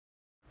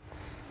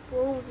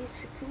Oh,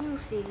 this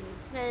exclusive.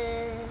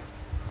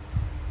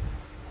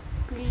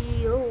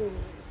 Leo.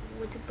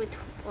 What about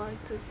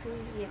bottle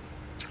 3?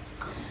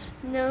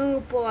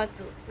 No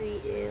bottle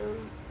 3.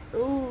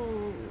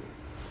 Oh,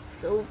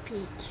 so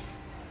peak.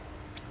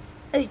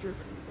 I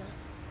just want that.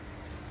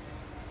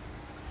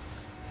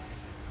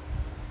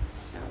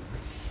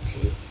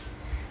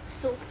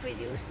 So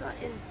Fidusa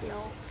and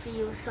Bill,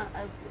 Fidusa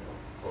and Bill.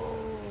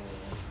 Oh,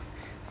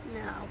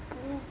 now,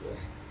 boom.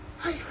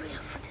 I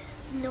have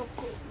no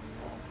go.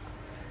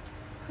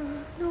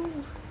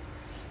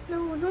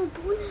 No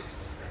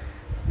bonus.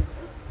 No.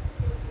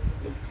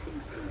 Yes.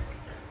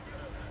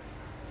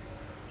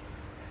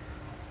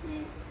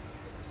 Yeah.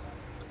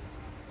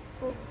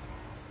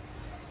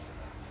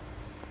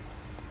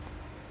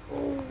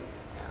 Oh,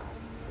 now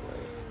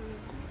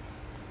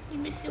give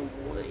me some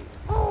wood.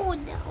 Oh,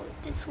 now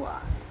this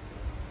one.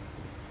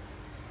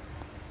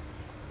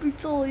 I'm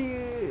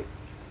tired.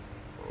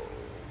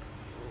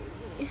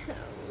 Oh,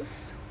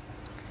 house.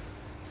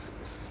 So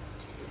sick.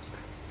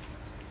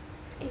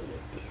 And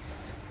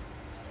this.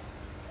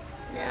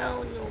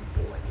 Now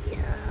nobody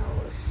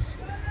house.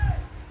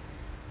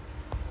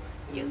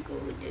 You go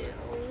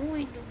down. We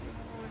don't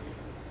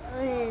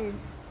want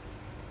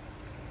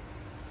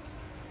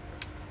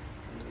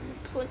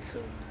put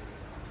some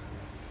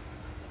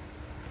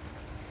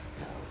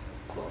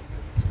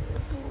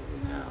comfortable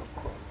now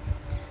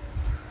comfort.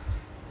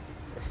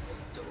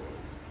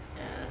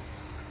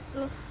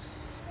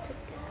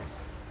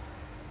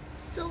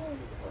 So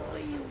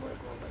you were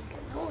going to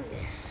know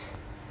this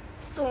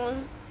song.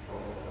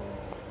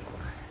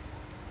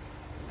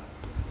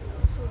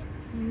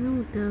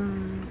 No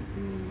done.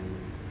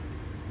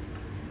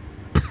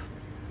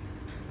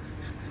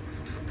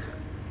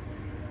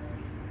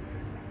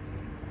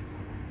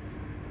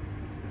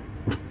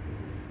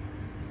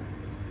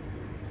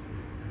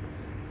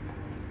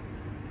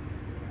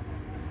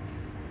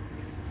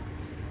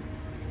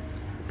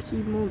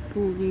 Simon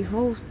pour the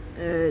host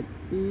and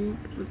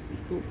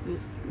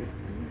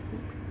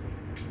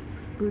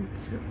good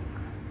song.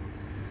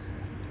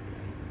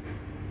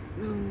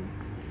 No,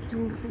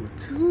 2 for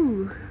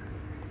 2.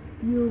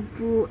 You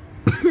for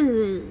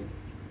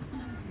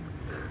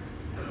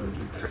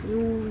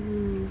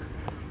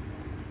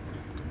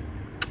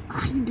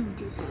I do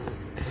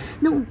this.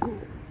 No go.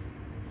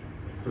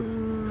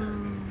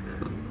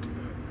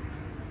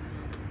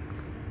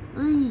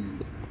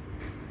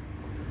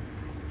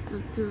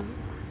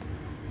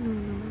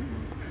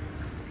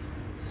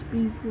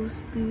 Speaker.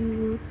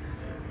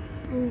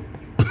 Oh.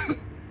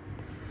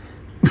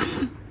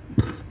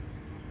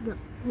 That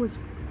was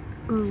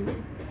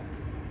going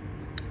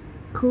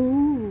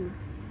cool.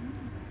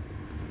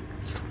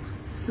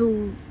 So,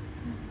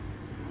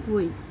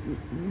 for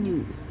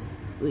news,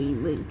 we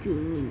make your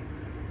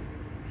news.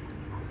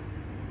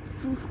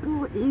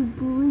 Subscribe and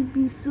believe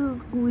me, so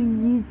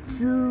you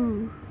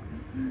too.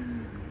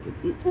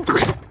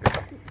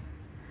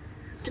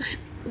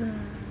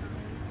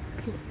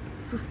 Okay,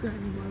 subscribe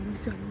and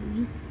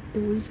sorry.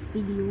 Doing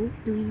video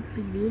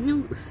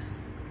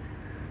news.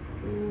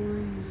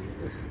 Oh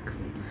yes,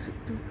 come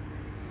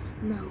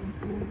now,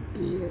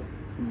 Boogie.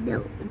 No,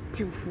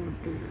 until for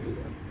the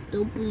video.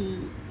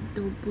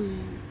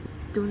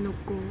 Don't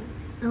go.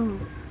 Oh,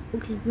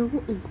 okay, no go.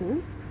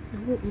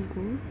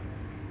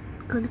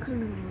 Kind of no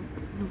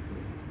go.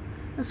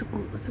 That's a go.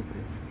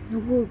 No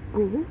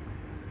go.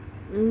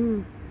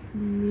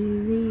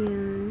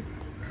 Million.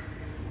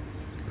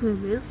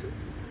 Premise.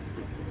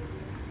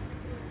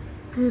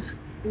 Here's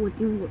what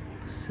you want.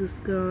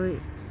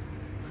 Subscribe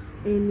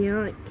and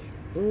like.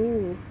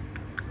 Oh.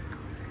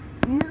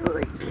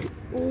 Like.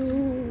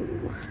 Oh.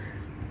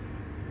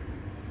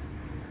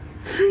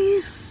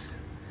 Freeze.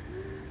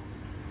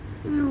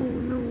 No.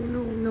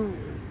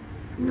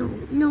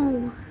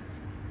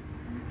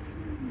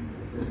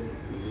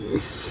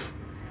 Yes.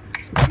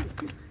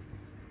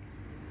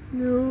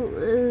 No.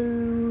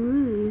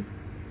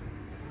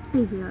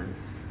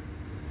 Yes.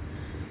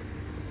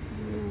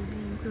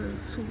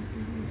 So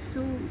this is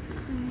so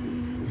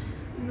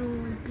please. No,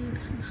 give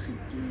you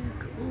stick.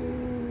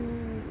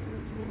 Oh,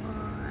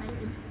 why?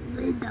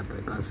 Linda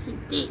because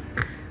stick.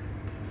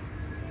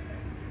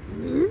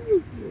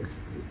 Yes.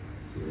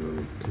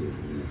 Okay,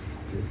 yes,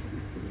 this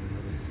is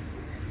yours.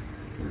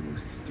 That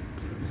was the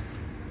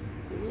plus.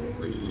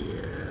 Oh,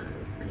 yeah.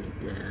 Okay,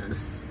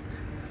 this.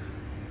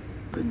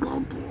 The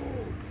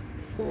gobble.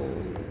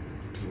 Oh,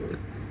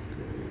 just.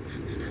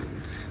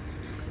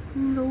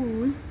 No.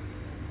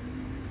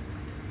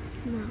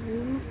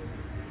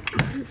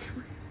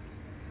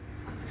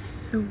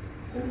 So, do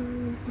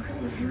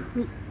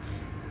it.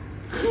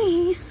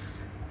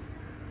 Please.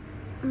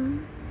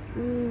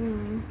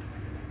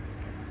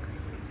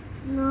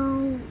 No.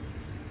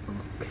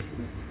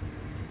 Okay.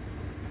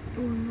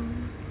 Oh no.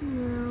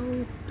 Now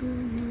do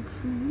you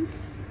please?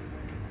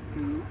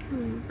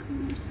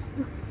 Please.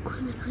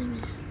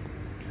 Grimace.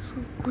 So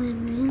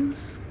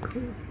Grimace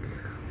cook.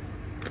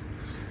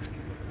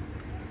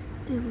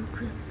 They will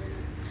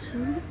Grimace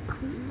too.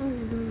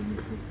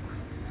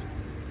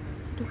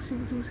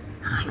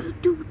 How you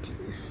do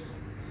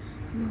this?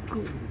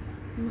 Nago,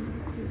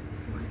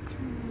 what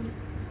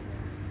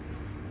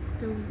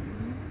the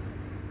one?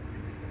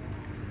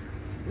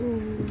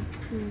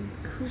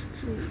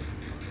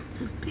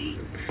 Okay.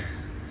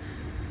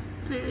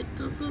 It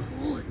doesn't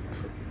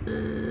hurt.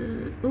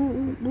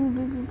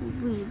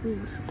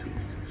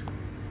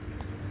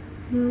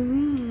 No,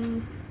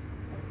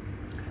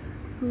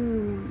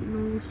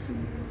 see.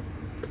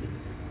 Okay.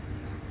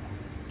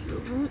 So,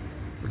 boy.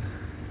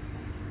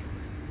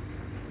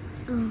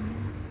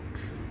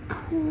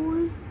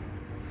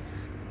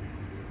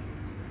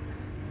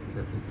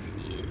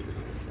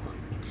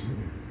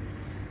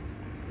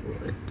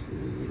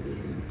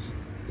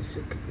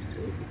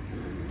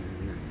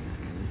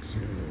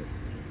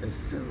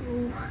 So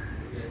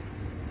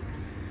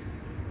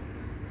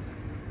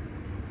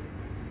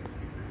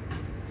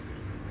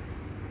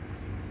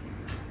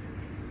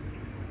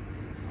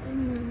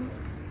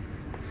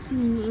see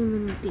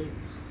him in there.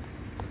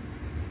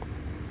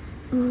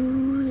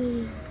 Oh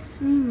yeah,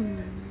 see him in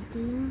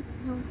there.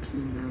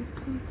 Okay, now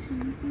point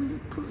one,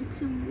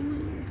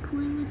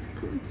 Clemens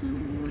point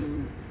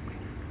one.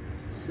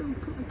 So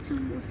point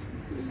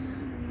was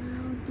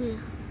now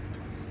there.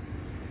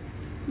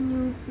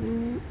 No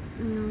food.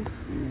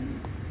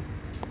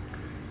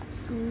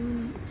 So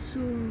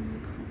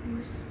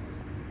force.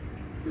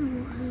 I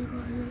know.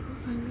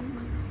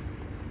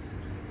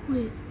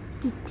 Wait,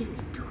 did they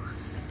do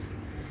us?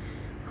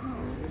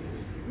 Oh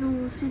no,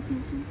 this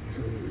is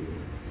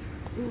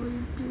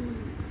what do?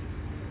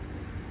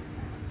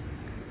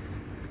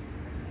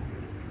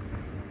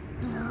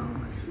 No,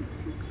 this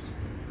is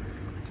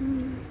do.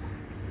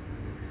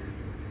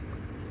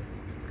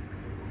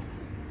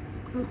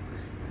 Okay.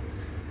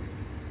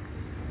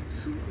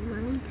 So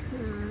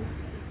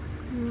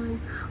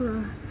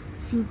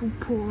Civil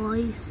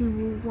Boy,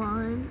 Civil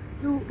One,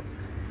 no,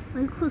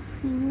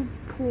 Civil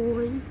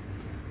Boy,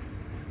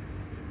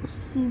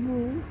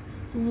 Civil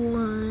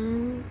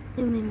One,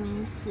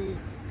 MMS,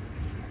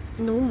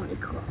 no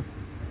Minecraft.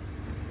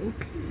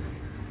 Okay.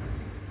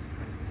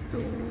 So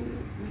I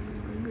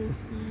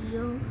guess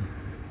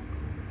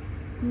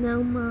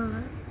now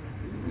my,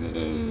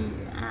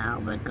 oh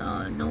my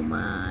God, no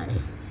my,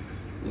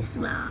 it's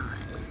mine.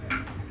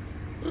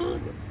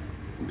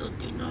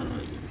 Don't you know?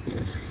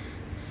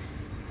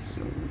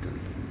 So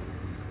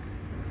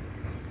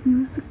he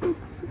was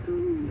supposed to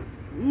do.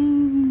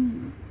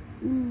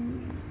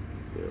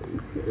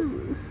 It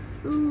was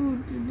so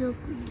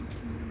deductible.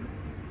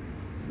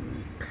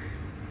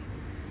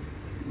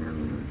 Now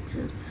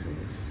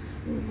Texas.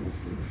 Let me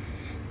see.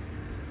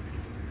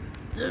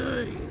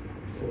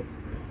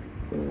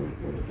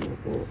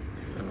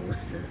 No,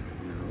 sir.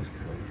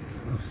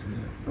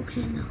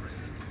 Okay,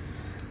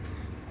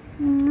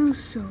 no,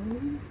 so.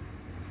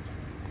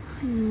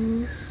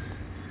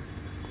 Please.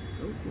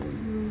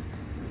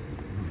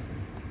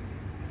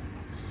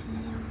 See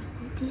you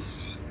there.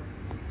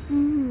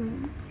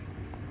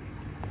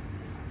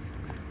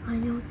 I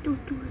know,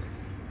 don't do it.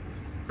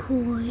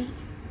 Boy.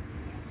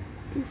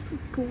 This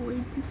boy.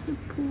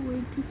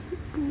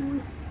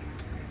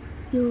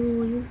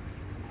 Yo.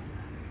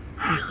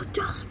 How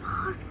does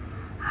man?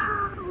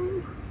 How?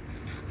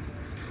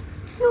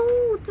 No,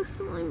 this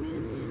my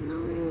man.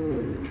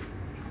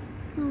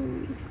 No.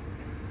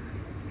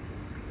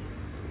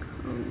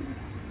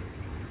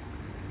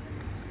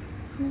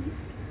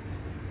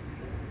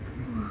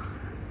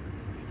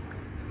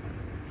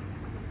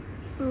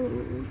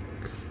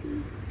 Okay.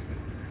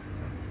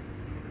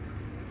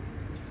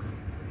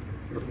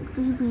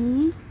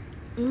 Baby,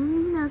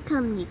 in the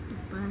coming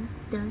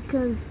don't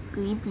come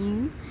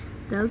baby,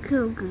 don't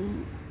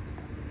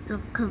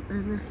come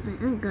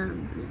elephant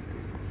gun.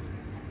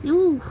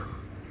 You,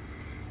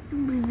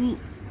 baby,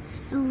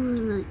 so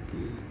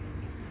lucky.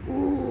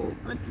 Oh,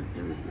 what to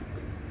do?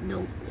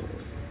 No.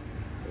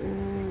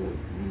 Oh,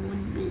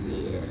 would be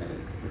there.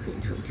 Okay,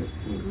 it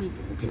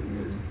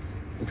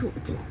took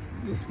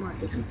this one.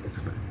 It took this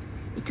one.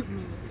 It took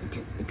me. It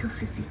took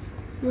Sissy.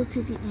 You'll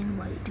see the end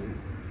while you do.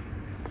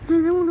 I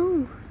don't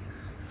know.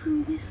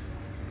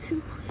 Freeze. It's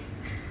too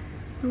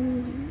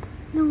late.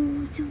 No,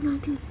 it's too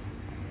late.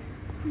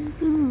 What are you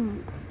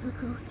doing?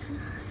 Look at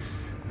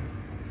this.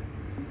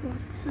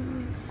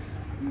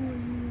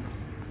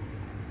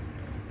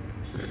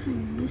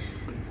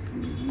 Freeze. It's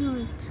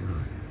night.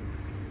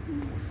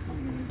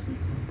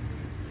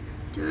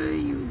 There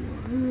you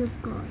are.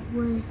 God,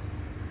 wait.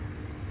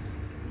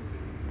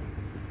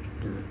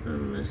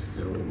 I'm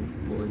so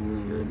what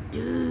to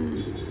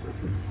do.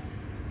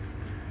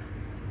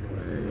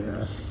 What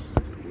else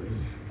do we?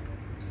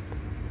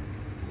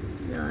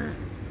 Yeah.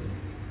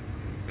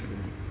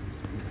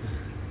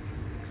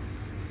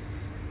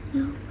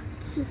 No,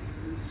 just.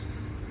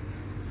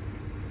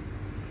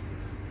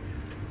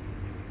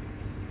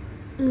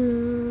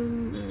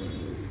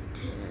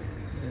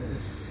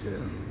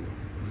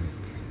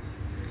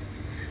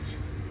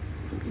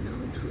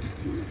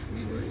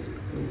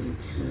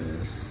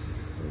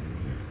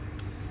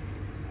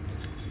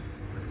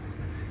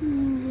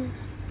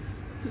 Serious.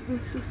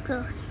 It's so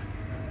scary.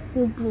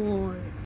 Oh boy.